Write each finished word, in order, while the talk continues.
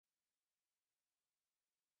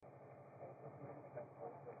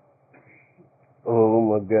ओम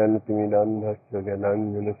अज्ञानतिमिरान्धस्य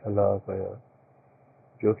ज्ञानाञ्जनशलाकया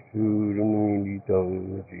चक्षुरुन्मीलितं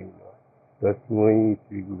येन तस्मै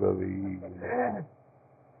श्रीगुरवे नमः।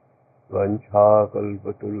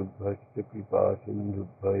 वाञ्छाकल्पतरुभ्यश्च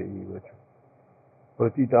कृपासिन्धुभ्यैव च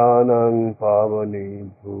पतितानां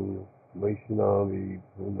पावनेभ्यो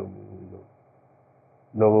वैष्णवेभ्यो नमो नमः।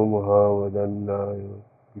 नमो महावदन्नाय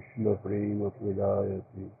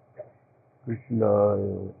कृष्णप्रेमप्रदायते कृष्णाय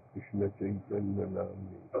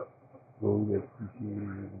कृष्णचैतन्यनाम्ने गौरक्षिते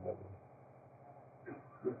नमः।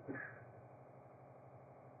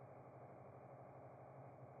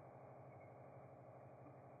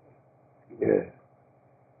 Yes.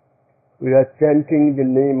 We are chanting the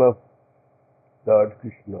name of Lord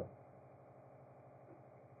Krishna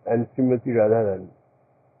and Srimati Radharani.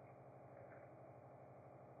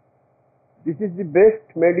 This is the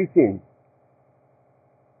best medicine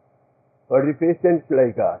for the patients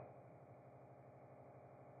like us.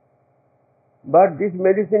 But this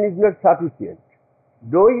medicine is not sufficient.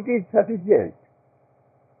 Though it is sufficient,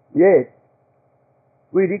 yet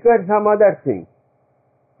we require some other things.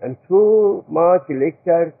 And so much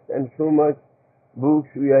lectures and so much books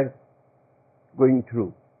we are going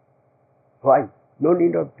through. Why? No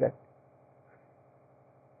need of that.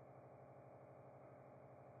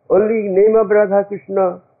 Only name of Radha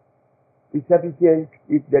Krishna is sufficient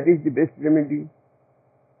if that is the best remedy.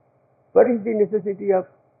 What is the necessity of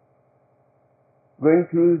going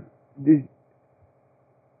through this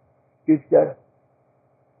scripture?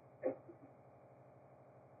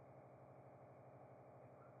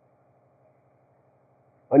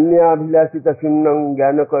 अन्याभिलाषिता शून्यं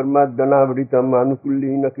ज्ञानकर्माद्यनावृतम्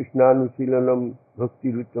अनुकूलेन कृष्णानुशीलनम भक्ति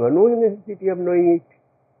रुचम. No necessity of knowing it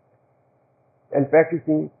and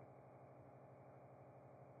practicing it.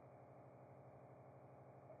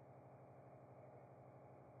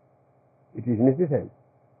 It is necessary.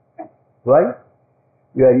 Why?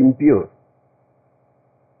 We are impure.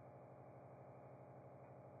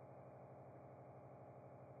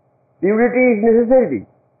 Purity is necessary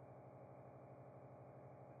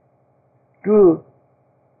to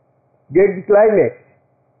get the climax.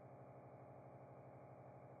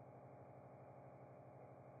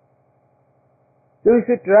 So we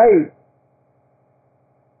should try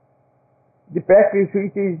the practice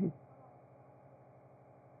which is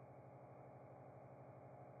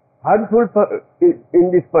harmful in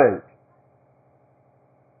this point.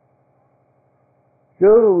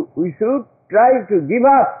 So we should try to give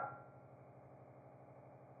up,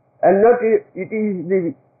 and not it is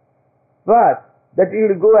the path that you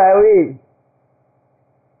will go away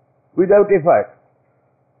without effort.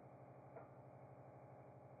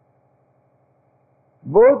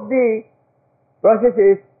 Both the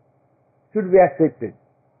processes should be accepted.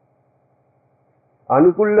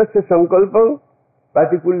 Anukullasya sankalpam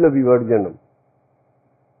patikulla vivarjanam.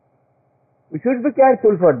 We should be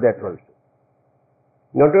careful for that also.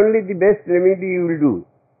 Not only the best remedy you will do.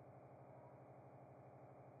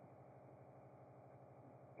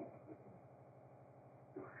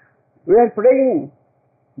 We are praying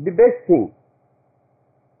the best thing.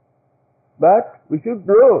 But we should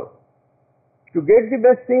know, to get the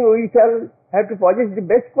best thing we shall have to possess the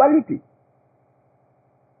best quality.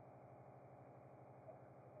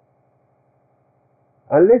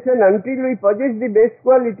 Unless and until we possess the best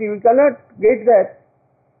quality, we cannot get that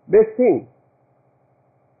best thing.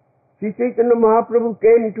 Sri Chaitanya Mahaprabhu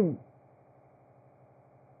came to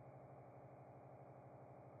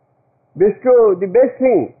bestow the best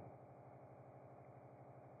thing.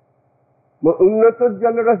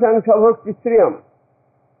 Unnatodjana rasang sabhakti sriyam.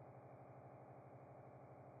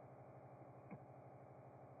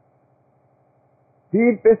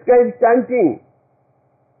 He prescribes chanting,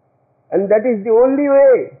 and that is the only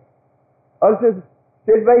way, also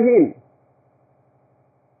said by him.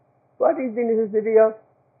 What is the necessity of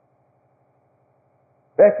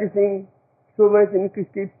practicing so much in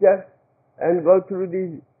scripture and go through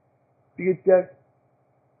these scriptures?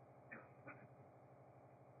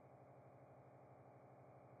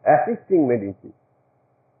 Assisting medicine.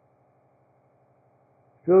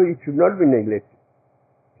 So it should not be neglected.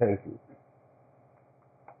 Thank you.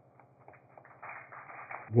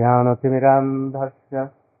 ज्ञानतिमिरान्धस्य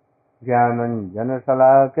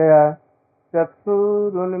ज्ञानाञ्जनशलाकया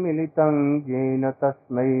चक्षुरुन्मीलितं येन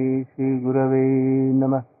तस्मै श्रीगुरवे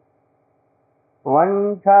नमः।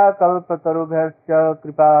 वाञ्छाकल्पतरुभ्यश्च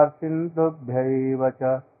कृपासिन्धुभ्यैव च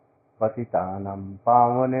पतितानां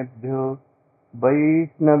पावनेभ्यो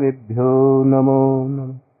वैष्णवेभ्यो नमो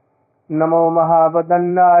नमः। नमो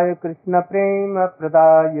महावदन्नाय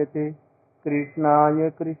कृष्णप्रेमप्रदायते कृष्णाय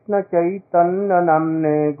कृष्ण चैतन्य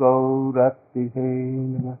नाम्ने गौरतिसे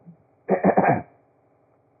नमः।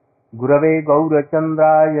 गुरवे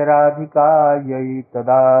गौरचन्द्राय राधिकायै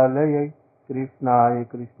तदालयै कृष्णाय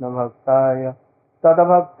कृष्ण भक्ताय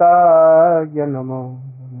तद्भक्ताय नमो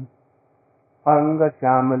नमः।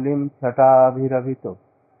 अंगश्यामलिं छटाभिरभितो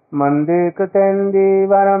मन्दे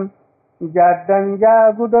कृतेन्दीवरं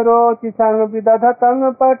जाड्डञ्जागुडरोचि संविदधतं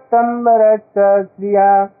पट्टम्बरस्य श्रिया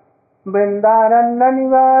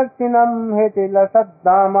वृन्दारण्यनिवासिनं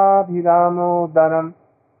हेतिलसद्दामाभिरामोदरं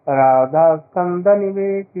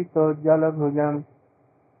राधास्कन्दनिवेशितो जलभुजं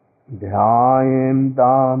ध्यायें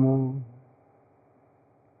दामो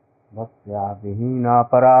भक्त्या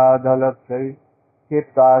विहीनापराधलक्ष्यै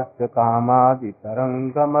चित्तास्य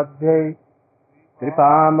कामादितरङ्गमध्ये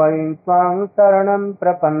कृपामयीं त्वां शरणं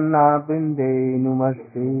प्रपन्ना वृन्दे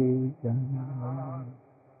नुमस्ते।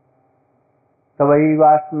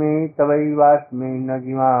 तवैवास्मि न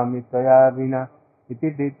जीवामि त्वया विना इति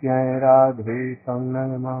विज्ञाय राधे तं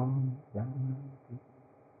नमामि।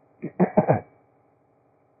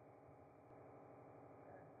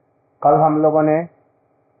 कल हम लोगों ने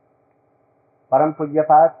परम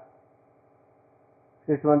पूज्यपाद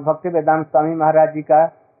श्री श्रीमद् भक्ति वेदांत स्वामी महाराज जी का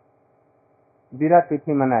विरह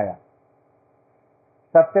तिथि मनाया।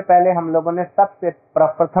 सबसे पहले हम लोगों ने सबसे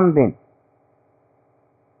प्रथम दिन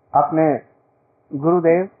अपने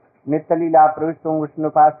गुरुदेव नित्य लीला प्रविष्ट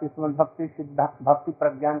विष्णुपाद श्रीमद् भक्ति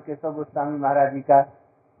प्रज्ञान केशव गोस्वामी महाराज जी का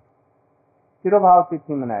तिरुभाव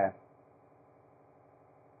तिथि मनाया।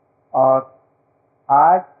 और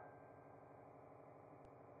आज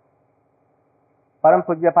परम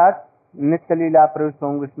पूज्यपाद नित्य लीला प्रविष्ट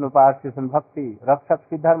विष्णुपाद श्रीमद् भक्ति रक्षक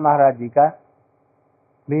श्रीधर महाराज जी का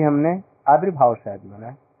भी हमने आविर्भाव शायद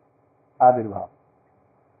मनाया। आविर्भाव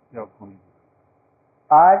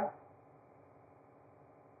आज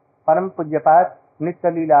परम पूज्यपाद नित्य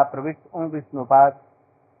लीला प्रविष्ट विष्णुपाद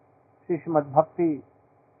श्रीमद् भक्ति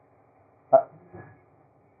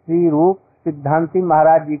श्री रूप सिद्धांति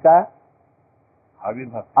महाराज जी का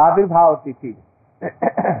आविर्भाव तिथि।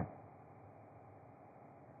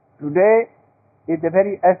 Today is a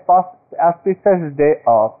very auspicious day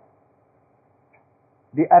of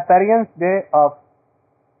the appearance day of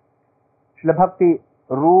Srila Bhakti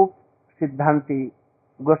Roop Siddhanti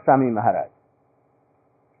Goswami Maharaj.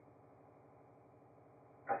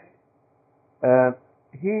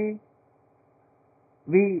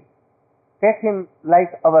 We take him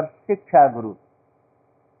like our Shiksha Guru.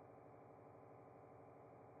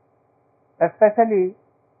 Especially,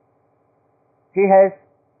 he has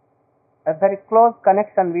a very close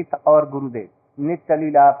connection with our Gurudev, Nitya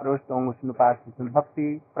Leela Pravishta Vishnupad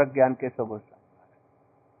Bhakti प्रज्ञान केशव गोस्वामी।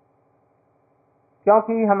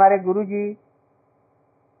 क्योंकि हमारे गुरु जी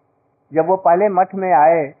जब वो पहले मठ में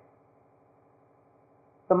आए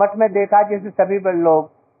तो मठ में देखा जैसे सभी लोग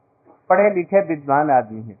पढ़े लिखे विद्वान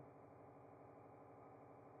आदमी हैं,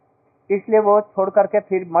 इसलिए वो छोड़ करके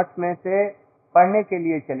फिर मठ में से पढ़ने के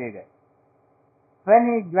लिए चले गए। When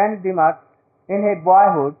he joined the mठ in his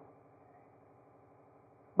boyhood,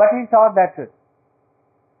 but he saw that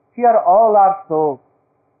here all are so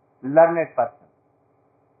learned persons.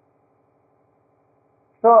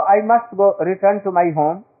 So I must return to my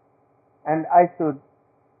home and I should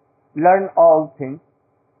learn all things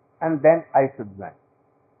and then I should join.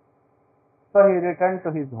 So he returned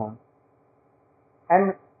to his home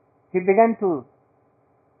and he began to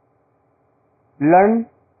learn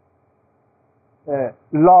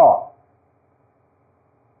law.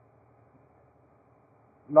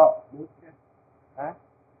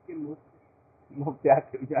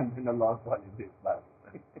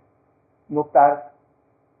 Muktar.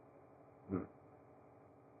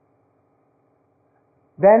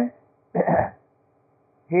 Then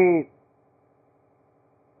he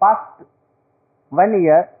passed 1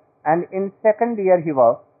 year and in second year he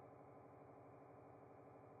was.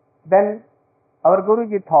 Then our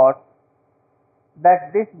Guruji thought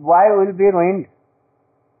that this boy will be ruined.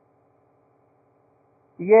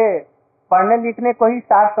 ये पढ़ने लिखने को ही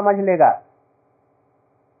सार समझ लेगा,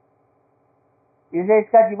 इसे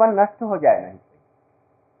इसका जीवन नष्ट हो जाएगा।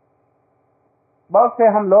 बहुत से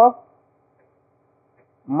हम लोग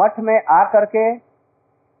मठ में आ करके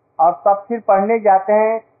और तब फिर पढ़ने जाते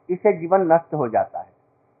हैं, इसे जीवन नष्ट हो जाता है।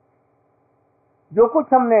 जो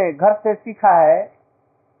कुछ हमने घर से सीखा है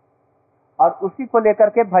और उसी को लेकर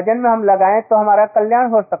के भजन में हम लगाएं तो हमारा कल्याण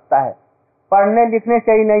हो सकता है। पढ़ने लिखने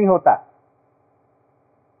से ही नहीं होता।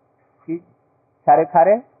 छारे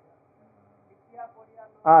खारे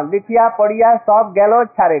लिखिया पढ़िया सब गेलो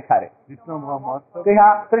छारे खारे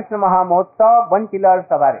कृष्ण महामहोत्सव बंचिलर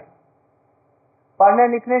सवारे। पढ़ने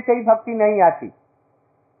लिखने से ही भक्ति नहीं आती।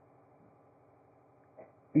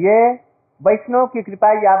 ये वैष्णव की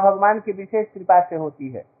कृपा या भगवान की विशेष कृपा से होती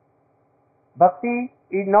है। भक्ति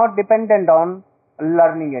is not dependent on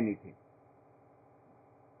learning anything,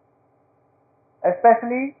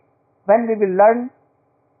 especially when we will learn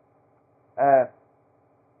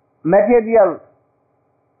material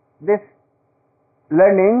this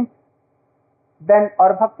learning, then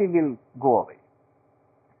our bhakti will go away.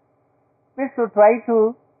 We should try to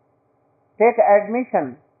take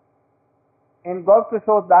admission in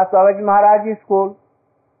Gaurkishore Das Babaji Maharaj School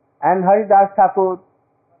and Haridas Thakur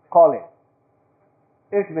College.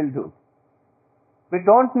 It will do. We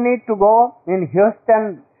don't need to go in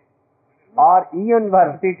Houston or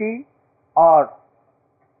University or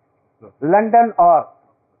London or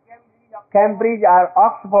Cambridge or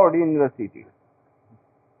Oxford University.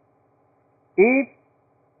 If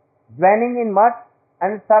joining in mutt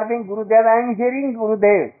and serving Gurudev and hearing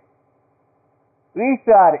Gurudev, if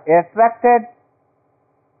you are attracted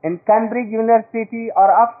in Cambridge University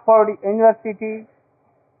or Oxford University,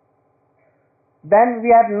 then we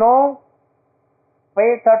have no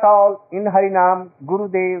faith at all in Harinam,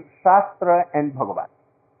 Gurudev, Shastra and Bhagavan.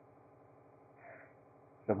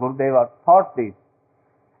 So Gurudeva thought this,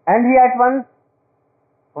 and he at once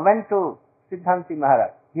went to Siddhanti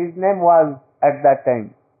Maharaj. His name was at that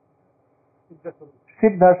time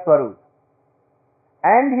Siddha Swarup,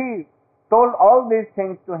 and he told all these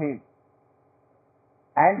things to him,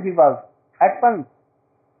 and he was at once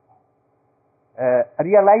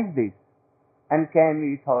realized this and came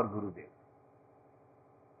with our Gurudev.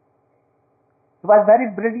 He was a very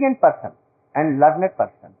brilliant person and learned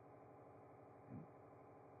person.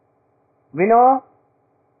 We know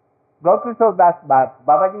Gaurkishore Das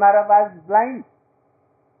Babaji Maharaj was blind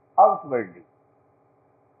outwardly,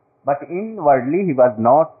 but inwardly he was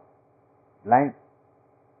not blind.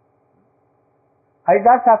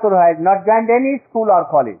 Haridas Thakur had not joined any school or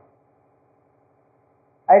college.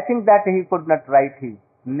 I think that he could not write his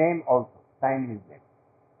name also, sign his name.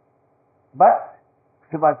 But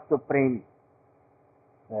he was supreme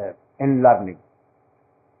in learning.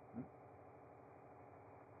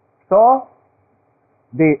 So,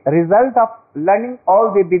 the result of learning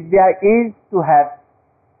all the Vidya is to have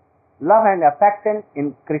love and affection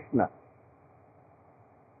in Krishna,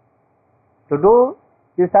 to do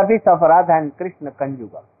the service of Radha and Krishna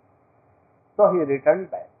conjugal. So he returned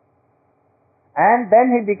back, and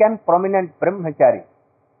then he became prominent brahmachari.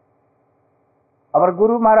 Our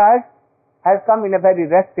Guru Maharaj has come in a very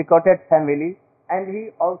respected family, and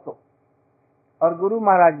he also, our Guru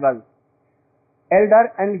Maharaj was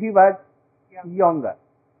elder and he was younger.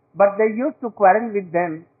 But they used to quarrel with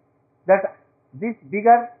them that this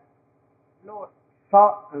bigger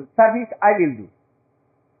service I will do.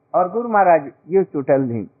 Our Guru Maharaj used to tell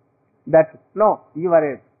him that, no, you are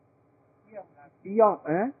a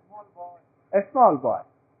small boy.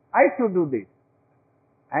 I should do this.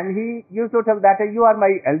 And he used to tell that you are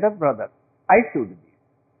my elder brother. I should do this.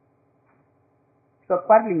 So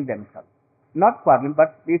quarreling themselves. Not quarreling,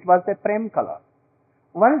 but it was a prem color.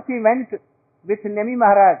 Once he went with Nemi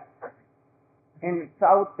Maharaj in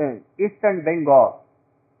eastern Bengal,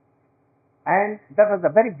 and that was a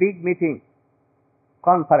very big meeting,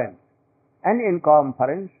 conference. And in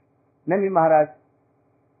conference, Nemi Maharaj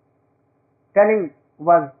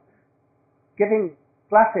was giving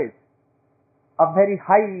classes of very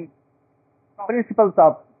high principles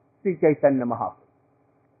of Sri Chaitanya Mahaprabhu.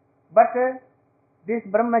 But this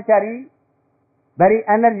brahmachari, very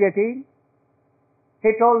energetic,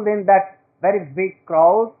 he told in that very big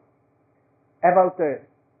crowd, about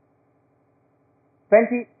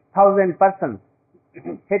 20,000 persons,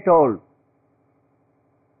 he told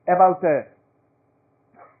about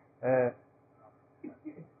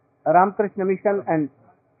Ramakrishna Mission and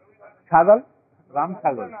Tagore,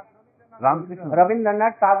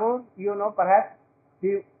 Rabindranath Tagore, you know perhaps,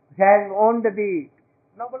 he has owned the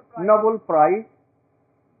Nobel Prize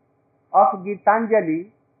of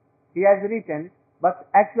Gitanjali, he has written, but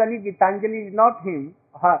actually Gitanjali is not his,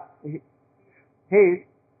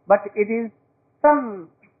 but it is some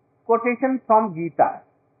quotation from Gita,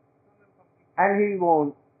 and he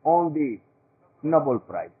won the Nobel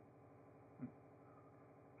Prize.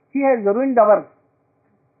 He has ruined our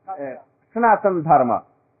Sanatana Dharma,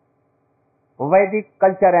 Vedic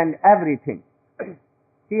culture and everything.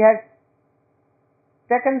 He has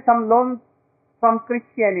taken some loans from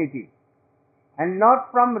Christianity and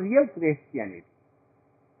not from real Christianity,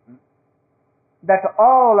 that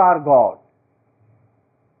all are God,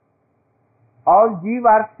 all Jiva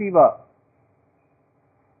are Shiva,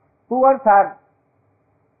 poor are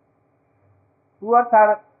poor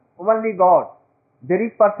are only God. The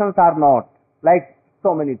rich persons are not, like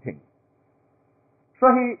so many things. So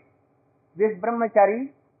this brahmachari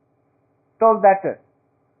told that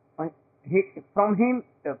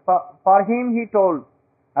for him he told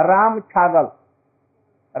Ram Chagal.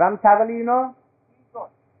 Ram Chagal, you know?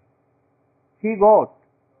 He goat.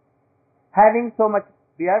 Having so much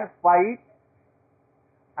beard, white,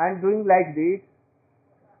 and doing like this.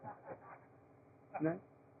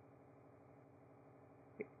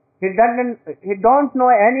 He don't know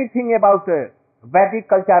anything about Vedic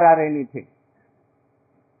culture or anything.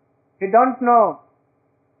 He don't know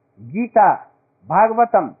Gita,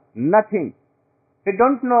 Bhagavatam, nothing. He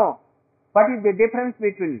don't know what is the difference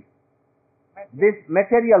between this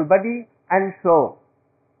material body and soul.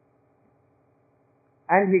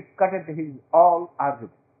 And he cut his all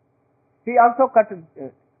arguments. He also cut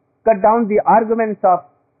down the arguments of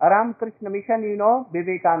Ramakrishna Mission, you know,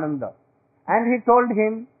 Vivekananda. And he told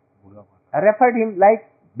him, referred him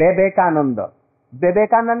like Vivekananda.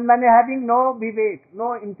 Vivekananda having no vivek,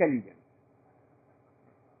 no intelligence.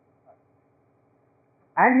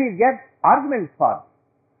 And he gave arguments for it.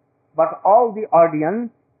 But all the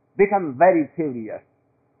audience become very furious.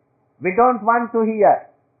 We don't want to hear.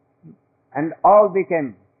 And all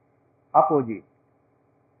became opposite.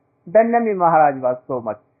 Dandami Maharaj was so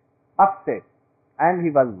much upset and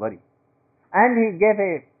he was worried. And he gave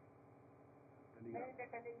a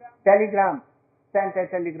telegram, sent a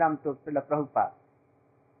telegram to Srila Prabhupada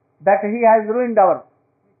that he has ruined our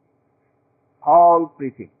whole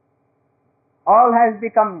preaching. All has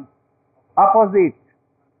become opposite.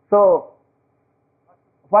 So,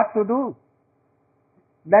 what to do?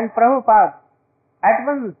 Then Prabhupada at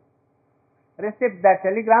once received that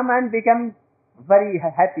telegram and became very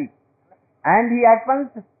happy. And he at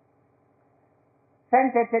once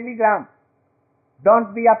sent a telegram,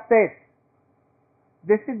 don't be upset.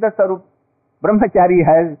 This is the Sarup. Brahmachari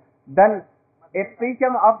has done a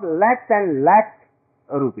preaching of lakhs and lakhs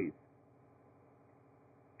rupees.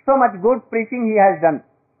 So much good preaching he has done.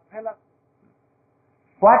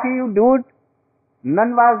 What he did,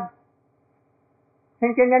 none was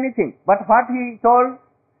thinking anything. But what he told,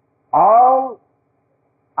 all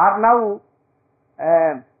are now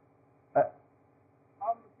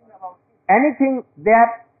anything they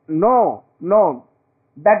have known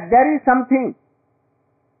that there is something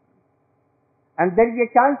and there is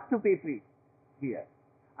a chance to be free here.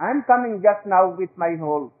 I am coming just now with my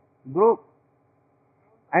whole group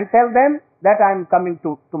and tell them that I am coming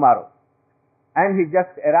tomorrow. And he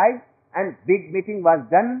just arrived and big meeting was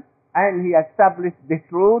done and he established the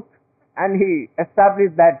truth and he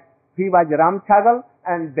established that he was Ram Chagal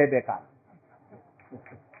and Vivekananda.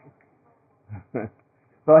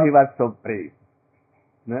 So he was so brave.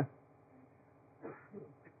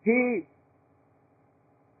 He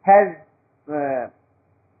has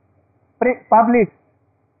published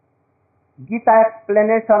Gita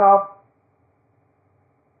explanation of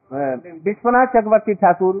Vishwanath Chakravarti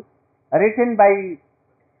Thakur, written by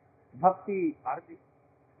Bhakti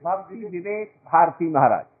Vivek Bharati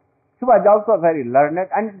Maharaj. She was also very learned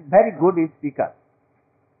and very good speaker.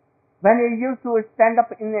 When he used to stand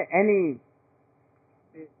up in any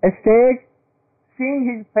stage, seeing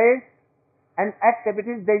his face and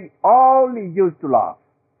activities, they all used to laugh.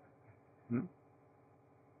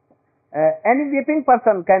 Any weeping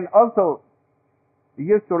person can also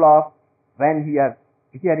used to laugh when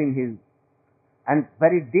hearing his and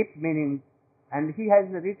very deep meaning. And he has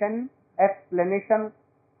written explanation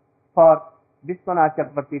for Vishwanath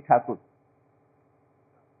Chakravarti Thakur.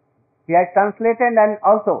 He has translated and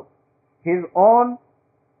also his own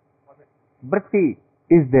vritti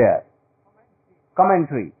is there,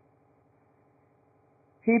 commentary.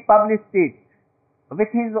 He published it with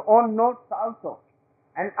his own notes also.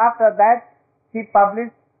 And after that, he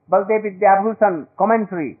published Baldev Vidyabhushan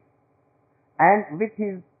commentary and with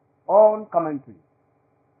his own commentary.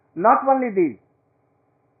 Not only this,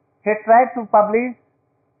 he tried to publish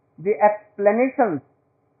the explanations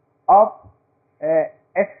of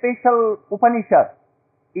a special Upanishad,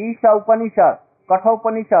 Isha Upanishad, Katha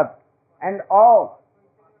Upanishad and all.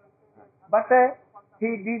 But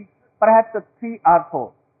he did perhaps 3 or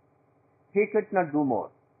 4. He could not do more.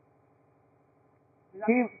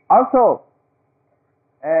 He also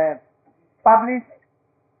published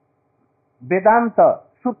Vedanta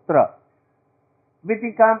Sutra with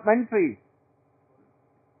the commentaries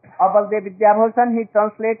of Baldev Vidyabhushan. He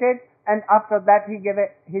translated and after that he gave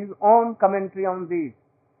his own commentary on this,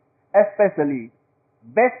 especially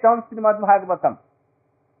based on Srimad Bhagavatam.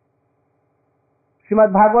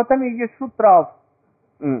 Srimad Bhagavatam is a sutra of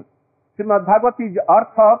Srimad Bhagavatam is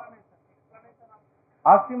earth of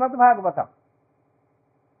of Srimad Bhagavatam.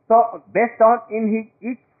 So, based on in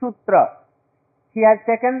his each sutra, he has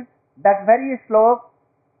taken that very slok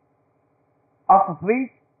of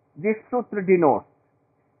which this sutra denotes.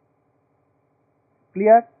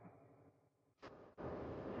 Clear?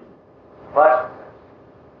 But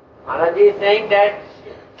Maharaj is saying that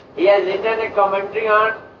he has written a commentary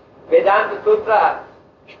on Vedanta Sutra.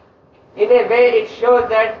 In a way, it shows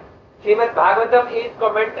that Srimad Bhagavatam is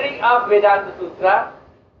commentary of Vedanta Sutra.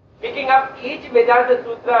 Picking up each Vedanta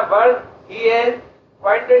Sutra verse, he has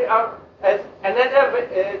pointed out as another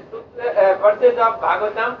verses of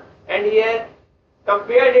Bhagavatam, and he has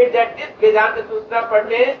compared it that this Vedanta Sutra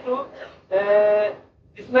pertains to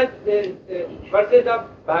this much verses of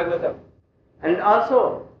Bhagavatam. And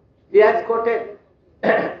also, he has quoted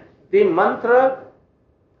the mantra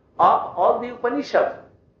of all the Upanishads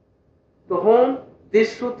to whom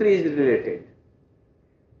this sutra is related.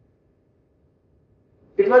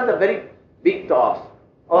 It was a very big task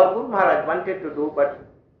our Guru Maharaj wanted to do, but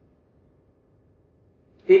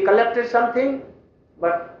he collected something,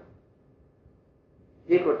 but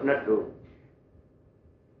he could not do.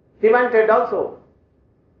 He wanted also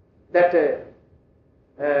that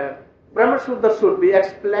Brahma Sutra should be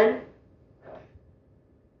explained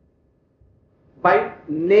by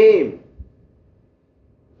name,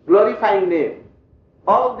 glorifying name.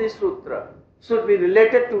 All these sutra should be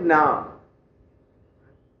related to Naam.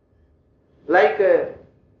 Like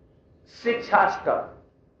Sikshastra.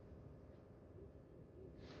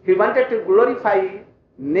 He wanted to glorify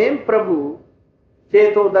name Prabhu,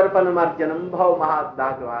 Cheto Darpan Marjanam Bhav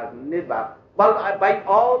Mahadagavad Nirvak, by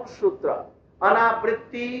all sutra.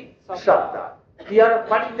 Anabritti Shabda. Here,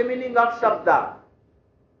 what is the meaning of Shabda?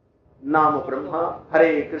 Nama Brahma,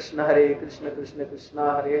 Hare Krishna, Krishna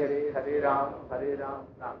Krishna, Hare Hare, Hare Ram,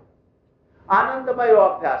 Ram.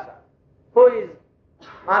 Anandamaya Abhyasa. Who is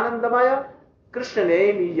Anandamaya? Krishna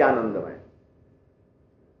name is Anandamaya.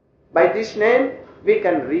 By this name, we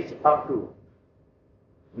can reach up to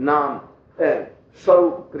Nam,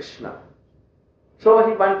 Swarup Krishna. So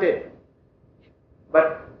he wanted,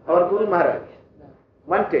 but our Guru Maharaj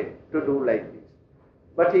wanted to do like this.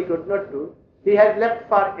 But he could not do. He had left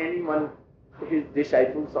for anyone, his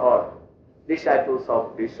disciples or disciples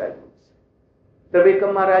of disciples. The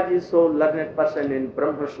Vikram Maharaj is so learned person in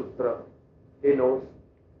Brahma Sutra. He knows.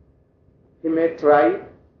 He may try to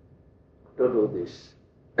do this.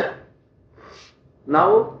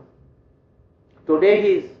 Now, today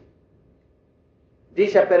his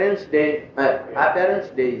disappearance day, appearance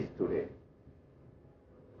day is today.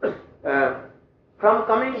 From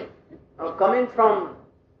coming from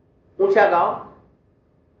Unchagaon,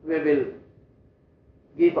 we will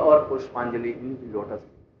give our Pushpanjali in the lotus,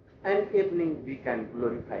 and evening we can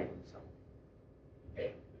glorify himself.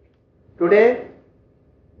 Today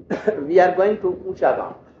we are going to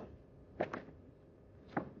Unchagaon,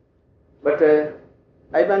 but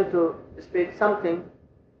I want to speak something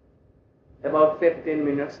about 15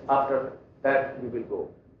 minutes. After that we will go.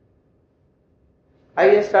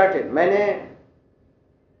 I started. मैंने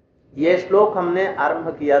ये श्लोक हमने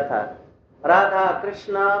आरंभ किया था, राधा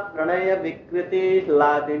कृष्ण प्रणय विकृति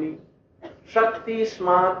लादिनी शक्ति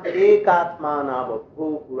स्मात् एकात्मा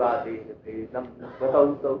नावभू पुरा देह भेदम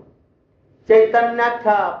गतौ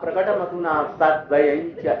चैतन्याख्या प्रकट मधुना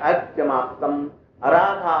तद्वयञ्च अज्ञमाप्तम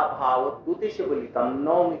राधा भाव दुतिशबलितम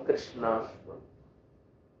नौमि कृष्ण।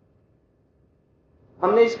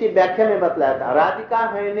 हमने इसकी व्याख्या में बतलाया था, राधिका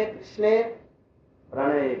है ने कृष्णे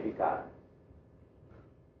प्रणय विकार।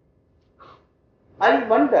 I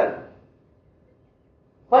wonder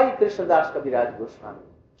why Krishnadas Kaviraj Goswami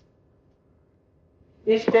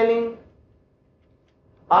is telling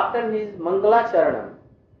after his Mangala Charanam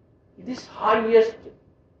this highest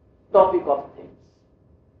topic of things.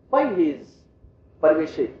 Why he is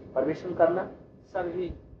permission karna?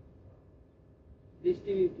 Serving,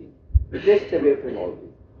 distributing all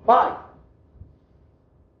this. Why?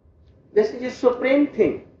 This is a supreme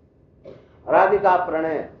thing. Radhika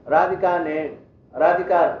Pranay, Radhika name,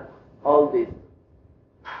 Radhika, all this.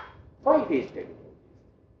 Why he is telling all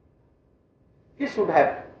this? He should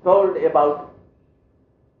have told about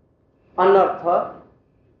Anartha.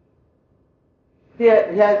 He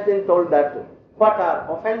has been told that what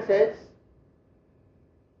are offenses,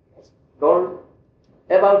 told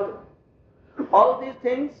about all these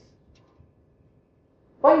things.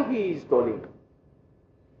 Why he is telling?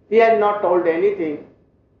 He had not told anything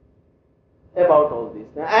about all this.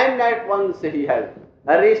 And at once he has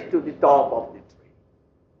reached to the top of the tree.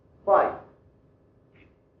 Why?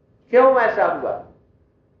 क्यों ऐसा हुआ?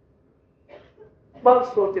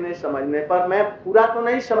 बहुत सोचने समझने पर मैं पूरा तो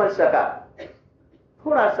नहीं समझ सका,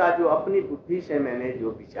 थोड़ा सा जो अपनी बुद्धि से मैंने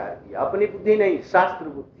जो विचार किया, अपनी बुद्धि नहीं, शास्त्र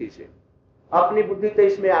बुद्धि से, अपनी बुद्धि तो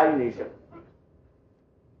इसमें आ ही नहीं सकती,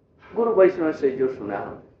 गुरु वैष्णव से जो सुना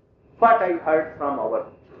हम, what I heard from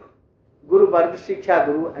our गुरु वर्ग, शिक्षा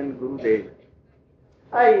गुरु and Gurudev,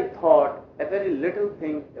 I thought a very little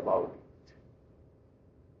thing about it,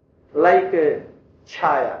 like a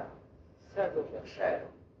chaya, shadow.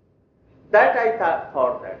 That I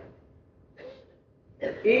thought that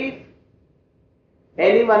if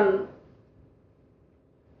anyone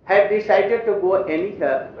had decided to go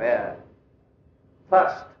anywhere,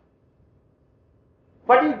 first,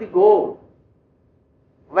 what is the goal?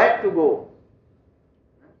 Where to go?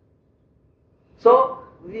 So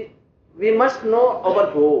we must know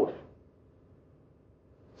our goal.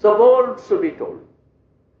 So goal should be told.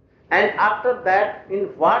 And after that, in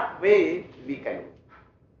what way we can go.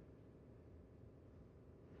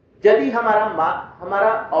 यदि हमारा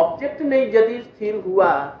object नहीं यदि स्थिर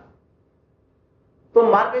हुआ, तो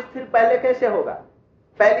मार्ग स्थिर पहले कैसे होगा?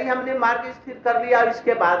 पहले हमने मार्ग स्थिर कर लिया,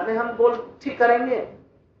 इसके बाद में हम गोल ठीक करेंगे।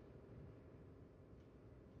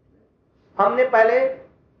 हमने पहले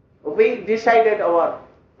we decided our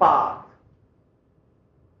path,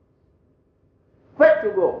 where to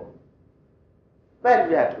go, where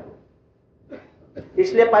we have to go.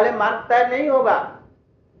 इसलिए पहले मार्ग तय नहीं होगा।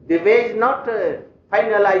 The way is not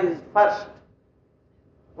finalized first.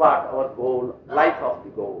 What our goal, life of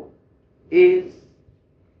the goal is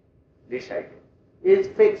decided, is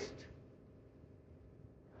fixed.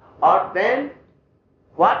 Or then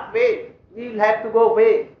what way we will have to go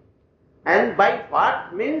way, and by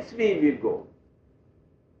what means we will go.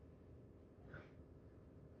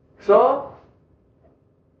 So,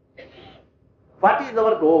 what is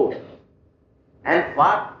our goal? And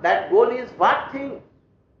what that goal is, what thing?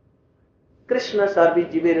 Krishna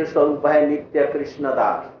service Jivira Swarupa hai Nitya Krishna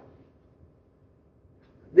Das.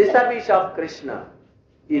 The service of Krishna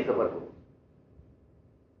is our goal.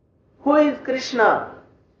 Who is Krishna?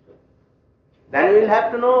 Then we will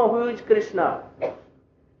have to know who is Krishna.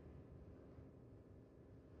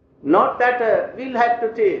 Not that we will have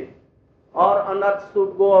to tell, or on earth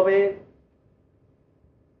should go away,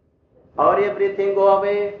 or everything go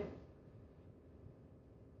away.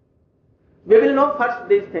 We will know first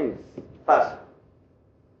these things. First,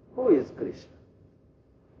 who is Krishna?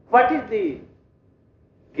 What is the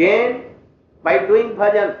gain by doing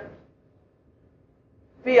bhajan?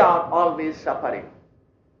 We are always suffering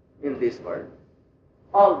in this world.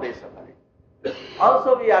 Always suffering.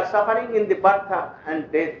 Also we are suffering in the birth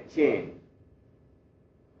and death chain.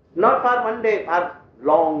 Not for one day, for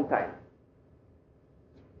long time.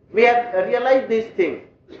 We have realized this thing,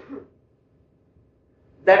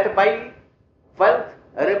 that by wealth,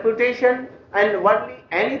 reputation and worldly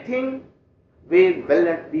anything, we will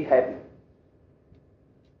not be happy.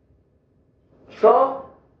 So,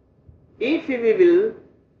 if we will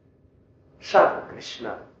serve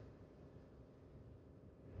Krishna,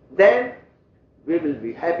 then we will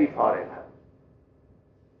be happy forever.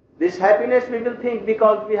 This happiness we will think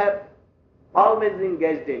because we have always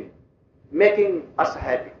engaged in making us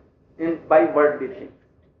happy by worldly things.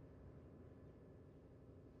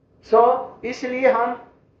 So, इसलिए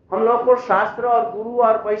हम लोग को शास्त्र और गुरु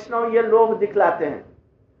और वैष्णव ये लोग दिखलाते हैं,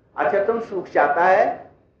 अच्छा तुम सुख चाहता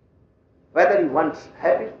है, whether you want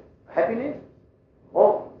happiness,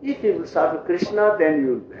 or if you will serve Krishna, then you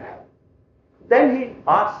will be happy. Then he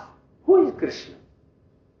asks, who is Krishna?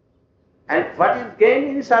 And what is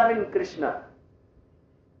gain in serving Krishna?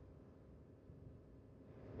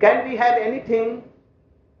 Can we have anything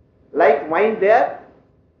like wine there?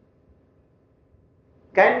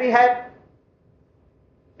 Can we have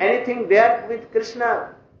anything there with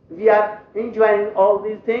Krishna? We are enjoying all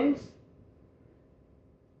these things.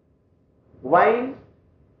 Wine,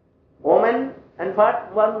 woman, and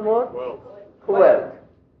what? One more? Wealth.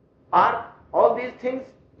 Are all these things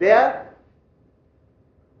there?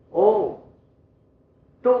 Oh,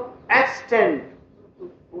 to extent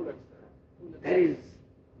there is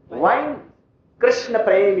wine. Krishna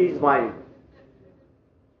Prem is wine.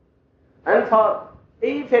 And for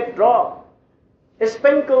if a drop, a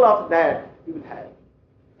sprinkle of that you will have,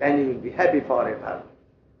 then you will be happy forever.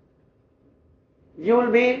 You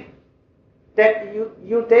will be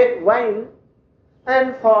you take wine,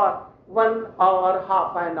 and for 1 hour,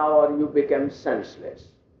 half an hour, you become senseless.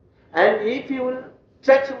 And if you will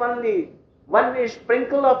touch only one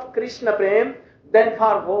sprinkle of Krishna Prem, then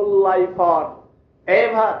for whole life, for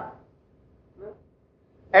ever,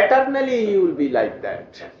 eternally you will be like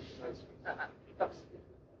that.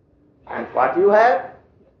 And what you have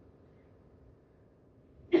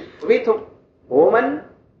with woman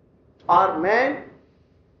or man,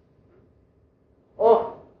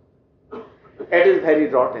 it is very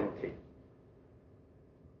rotten thing.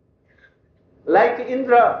 Like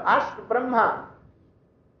Indra asked Brahma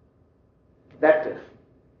that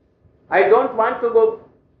I don't want to go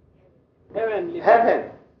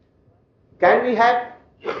heaven. Can we have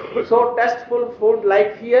so tasteful food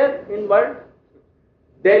like here in world?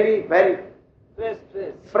 Daily very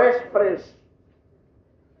fresh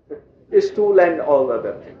stool and all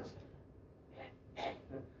other things.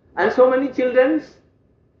 And so many children,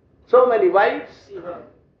 so many wives,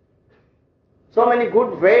 so many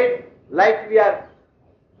good weight, like we are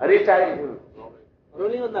retiring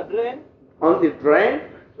rolling on the drain. on the drain.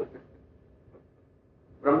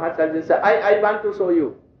 Brahmacharya said, I want to show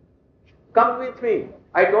you. Come with me.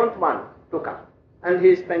 I don't want to come. And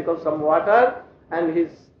he sprinkled some water and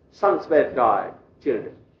his sons were died,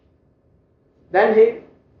 children. Then he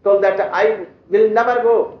told that I will never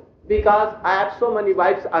go because I have so many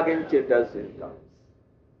wives against children.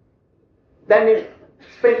 Then he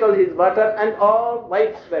sprinkled his water and all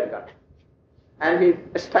wives were gone. And he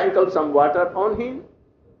sprinkled some water on him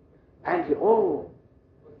and he, oh,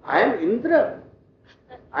 I am Indra.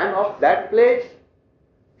 I am of that place.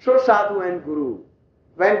 So Sadhu and Guru,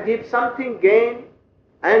 when give something gain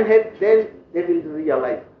and then they will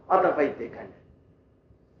realize, otherwise they can't.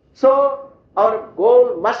 So our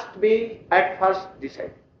goal must be at first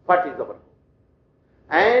decided. What is our goal?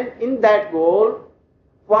 And in that goal,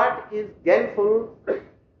 what is gainful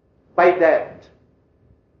by that?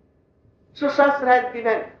 So Shastra has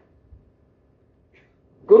given.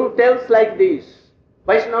 Guru tells like this,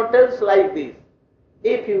 Vaishnava tells like this,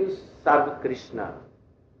 if you serve Krishna,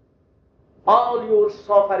 all your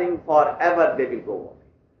suffering forever they will go away.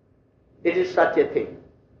 It is such a thing,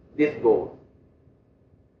 this goal.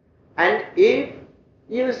 And if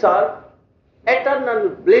you serve, eternal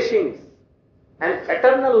blessings and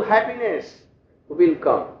eternal happiness will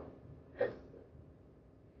come.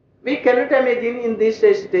 We cannot imagine in this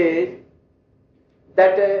stage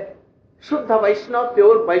that Shuddha Vaishnava,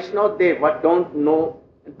 pure Vaishnava, they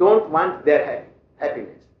don't want their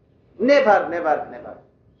happiness. Never, never, never.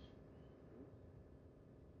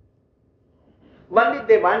 Only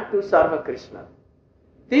they want to serve Krishna.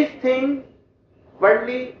 This thing,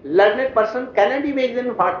 worldly, learned person cannot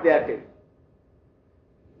imagine what they are doing.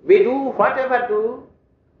 We do whatever do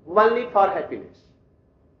only for happiness.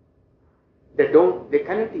 They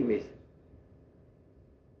cannot imagine.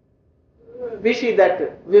 We see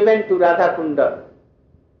that we went to Radha Kunda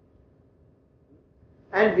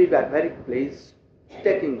and we were very pleased,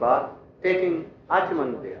 taking bath, taking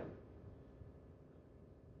Achaman there.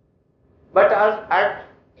 But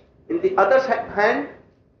in the other hand,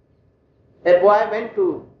 a boy went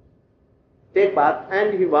to take bath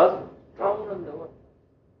and he was thrown on the water.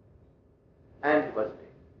 And he was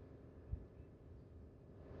dead.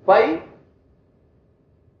 Why?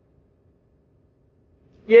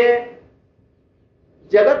 ये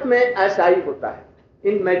जगत में ऐसा ही होता है,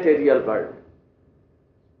 in material world.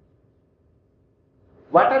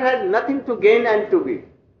 Water has nothing to gain and to give.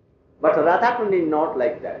 But Radha Kund is not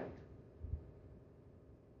like that.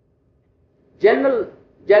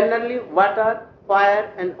 Generally water,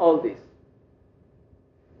 fire and all this,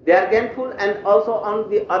 they are gainful, and also on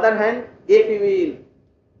the other hand, if we will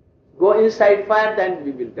go inside fire, then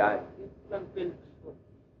we will die.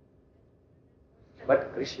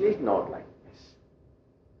 But Krishna is not like this.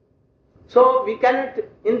 So we cannot,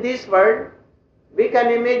 in this world, we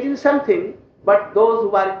can imagine something, but those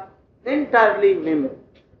who are entirely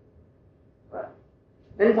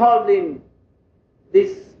involved in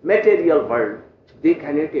this material world, they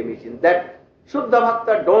cannot imagine that Shuddha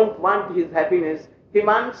Bhakta don't want his happiness, he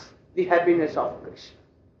wants the happiness of Krishna.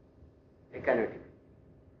 They cannot imagine.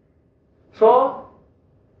 So,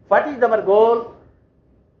 what is our goal?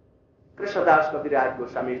 Krishnadas Kaviraj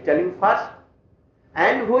Goswami is telling first.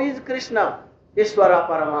 And who is Krishna? Ishvara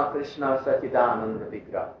Parama Krishna Sachidananda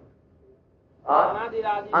Vigraha.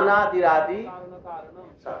 Anadiradi.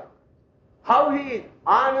 How he is?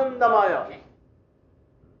 Anandamaya.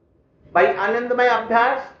 By Anandamaya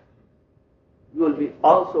Abhyas, you will be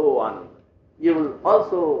also Anand. You will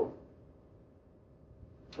also,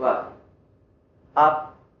 आप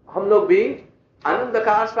हम लोग भी आनंद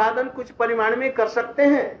का आस्वादन कुछ परिमाण में कर सकते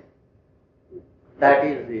हैं. That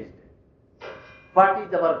is this. What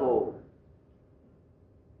is our goal?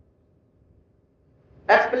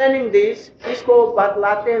 Explaining this, इसको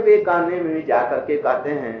बतलाते हुए गाने में जाकर के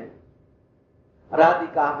कहते हैं,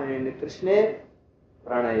 राधिका है कृष्णे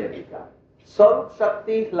प्रणय विकार स्वरूप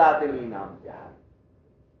शक्ति ह्लादिनी नाम जहार.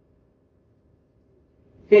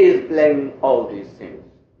 He is playing all these things.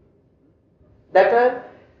 That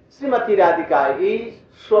Srimati Radhika is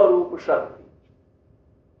Swarup Shakti.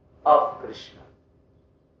 of Krishna.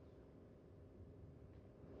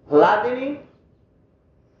 Hladini,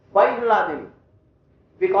 why Hladini?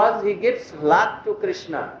 Because he gives Hlad to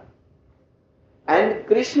Krishna. And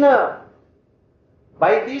Krishna,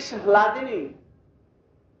 by this Hladini,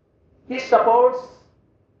 he supports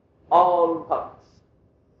all bhakts.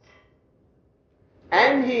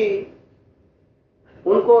 And he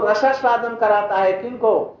उनको रसास्वादन कराता है,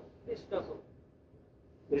 किनको?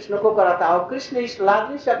 कृष्ण को कराता है। और कृष्ण इस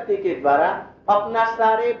लादनी शक्ति के द्वारा अपना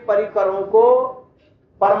सारे परिकरों को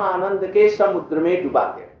परमानंद के समुद्र में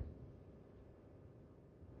डुबाते हैं।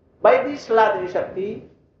 By this लादनी शक्ति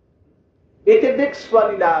इति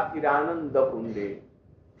दिक्स्वलीला किरानंद कुंडे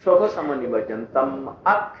शोभ समनिवचनतम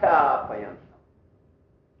आख्यापयन्तम।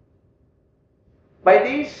 By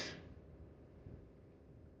this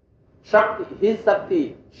शक्ति, ही शक्ति,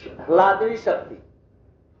 ह्लादनी शक्ति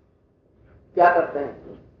क्या करते हैं?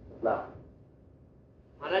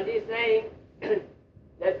 Maharaj is saying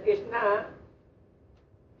that Krishna,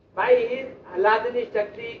 by his Hladini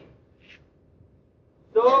Shakti,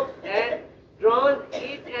 soaks and draws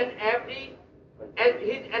each and every and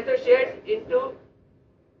his associates into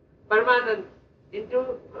Paramanand,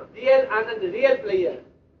 into real Anand, real pleasure.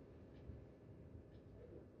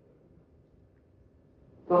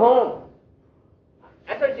 तो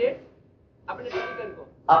Associates अपने परिकर को,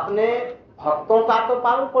 अपने भक्तों का तो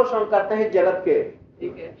पालन पोषण करते हैं जगत के,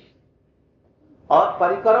 ठीक है, और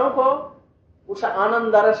परिकरों को उस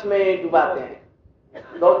आनंद रस में डुबाते हैं।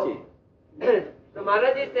 दो चीज। So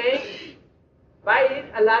Maharaj is saying, by his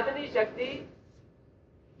Hladini Shakti,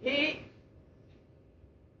 he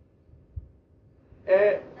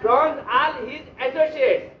draws all his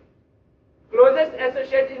associates, closest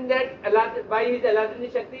associates in that, by his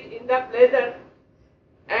Hladini Shakti, in the pleasure,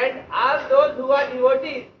 and all those who are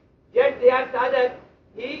devotees, yet they are sadhak,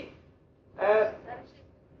 he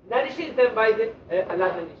nourishes them by this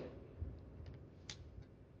Hladini Shakti.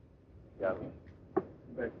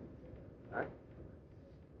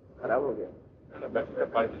 खराब हो गया,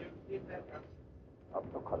 अब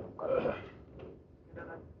तो खत्म कर।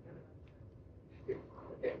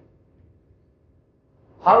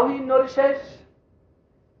 How he nourishes?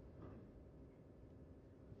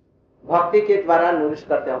 भक्ति के द्वारा नूरिश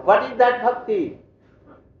करते हैं। What is that bhakti?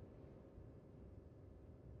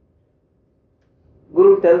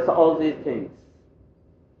 Guru tells all these things.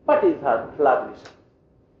 What is Hladini?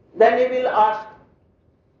 Then he will ask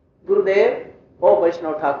Gurudev, O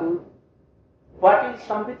Vaishnava Thakur, what is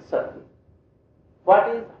Sambit Shakti? What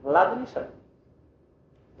is Hladini Shakti?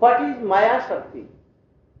 What is Maya Shakti?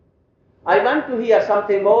 I want to hear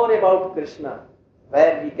something more about Krishna,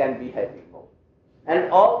 where we can be happy more.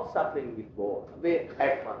 And all suffering will go away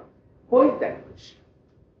at once. Who is that Krishna?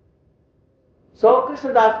 So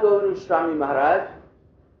Krishnadas Govinda Swami Maharaj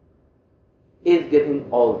is getting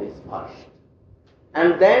all this first.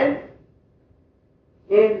 And then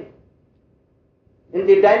in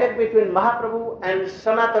the dialogue between Mahaprabhu and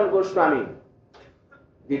Sanatana Goswami,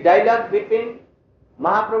 the dialogue between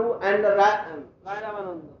Mahaprabhu and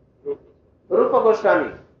Rupa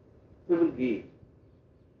Goswami, he will give.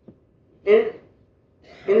 In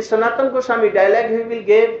Sanatana Goswami dialogue, he will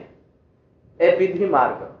give a Vidhi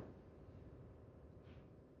Marga.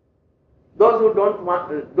 Those who don't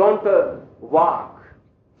walk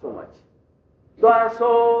so much, they are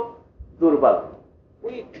so durbal,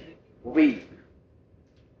 weak.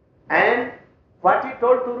 And what he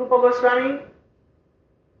told to Rupa Goswami,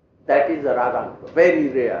 that is a Raganga, very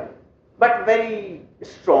rare, but very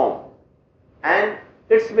strong. And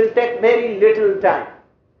it will take very little time.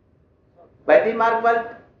 Vaidhi Marg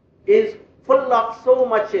is full of so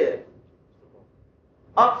much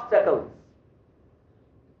obstacles.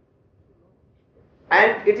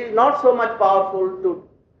 And it is not so much powerful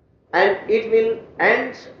and it will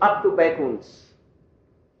end up to Vaikuntha.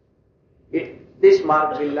 This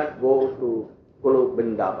mark will not go to Golok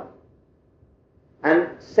Vrindavan. And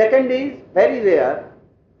second is very rare,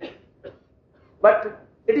 but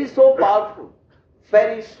it is so powerful.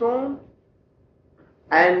 Very soon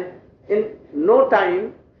and in no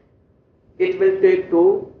time it will take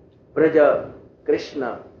to Braja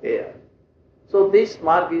Krishna here. So this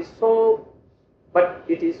mark is so, but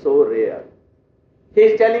it is so rare. He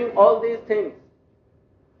is telling all these things.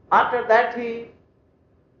 After that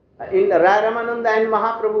in Ramananda and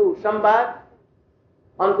Mahaprabhu Sambad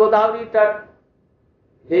on Godavari Tat,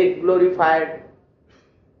 he glorified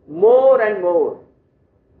more and more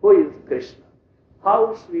who is Krishna,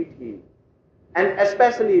 how sweet he is, and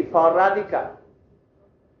especially for Radhika.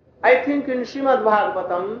 I think in Srimad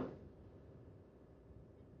Bhagavatam,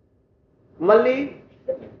 Malli,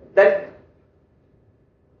 that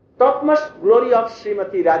topmost glory of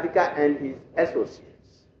Srimati Radhika and his associates.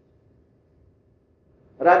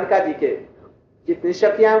 Radhika ji के जितनी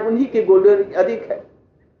सखियां उन्हीं की glory अधिक है.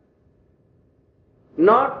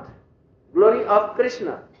 Not glory of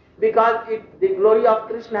Krishna, because the glory of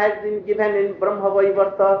Krishna has been given in Brahma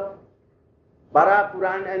Vaivarta, Bara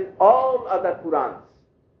Puran and all other Purans.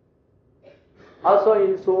 Also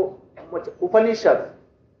in so much Upanishads.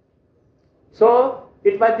 So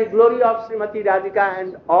it was the glory of Srimati Radhika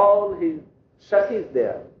and all his Sakhis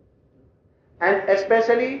there. And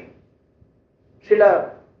especially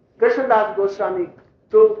Srila Krishnadas Goswami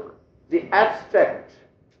took the abstract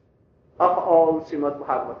of all Srimad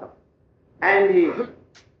Bhagavatam and he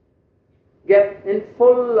gave in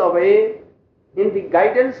full away in the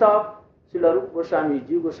guidance of Srila Rupa Goswami,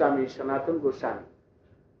 Jiva Goswami, Sanatana Goswami,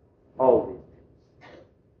 all these things.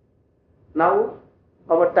 Now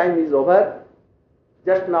our time is over.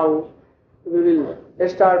 Just now we will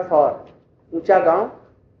start for Ucha Gaon.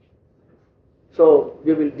 So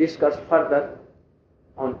we will discuss further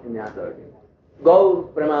on any other day. Gaur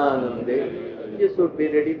Pramanande. You should be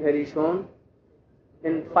ready very soon.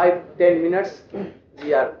 In 5-10 minutes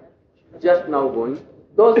we are just now going.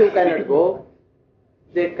 Those who cannot go,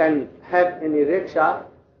 they can have any rickshaw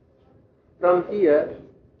from here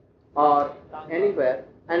or anywhere.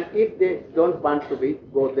 And if they don't want to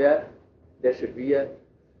go there, they should be here.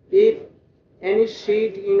 If any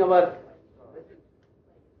seat in our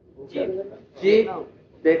jeep,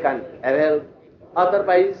 they can avail.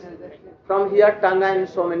 Otherwise, from here, Tanga and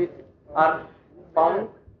so many are found.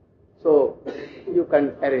 So you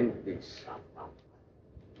can arrange this.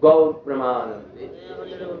 Gaur Pramanande.